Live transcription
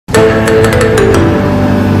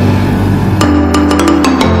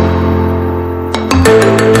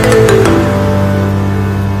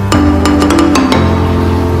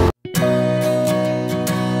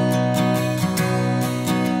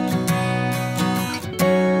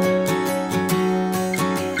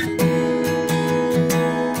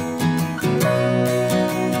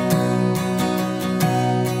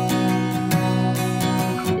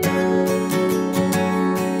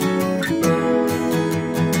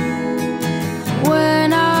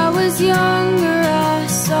younger, I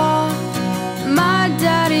saw my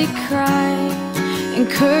daddy cry and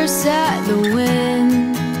curse at the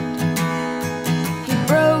wind. He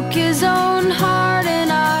broke his own heart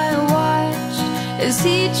and I watched as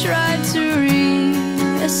he tried to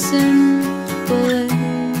reassemble it.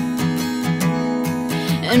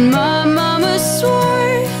 And my mama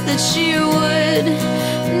swore that she would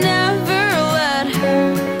never let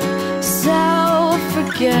herself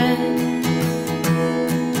forget.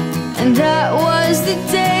 And that was the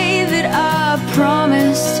day that I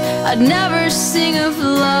promised I'd never sing of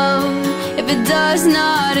love if it does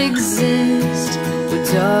not exist. But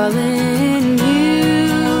darling,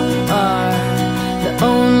 you are the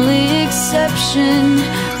only exception.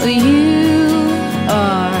 Well, you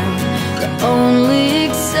are the only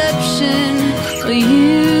exception. Well,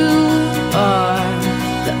 you are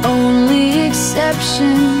the only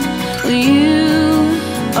exception. Well, you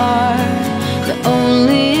are the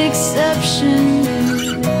only exception.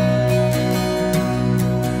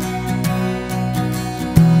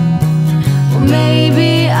 Well,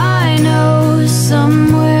 maybe I know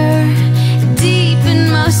somewhere deep in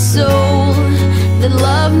my soul that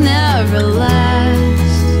love never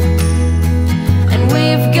lasts, and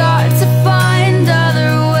we've got to find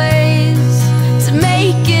other ways to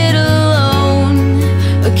make it alone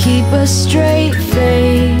or keep a straight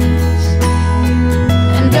face.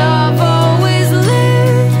 And I've always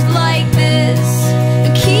lived like this,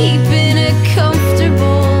 keeping a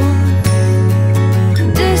comfortable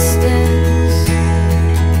distance.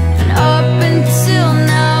 And up until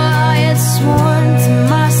now I had sworn to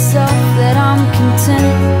myself that I'm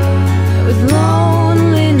content with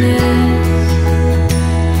loneliness,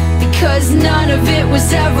 because none of it was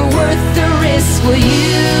ever worth the risk. Well, you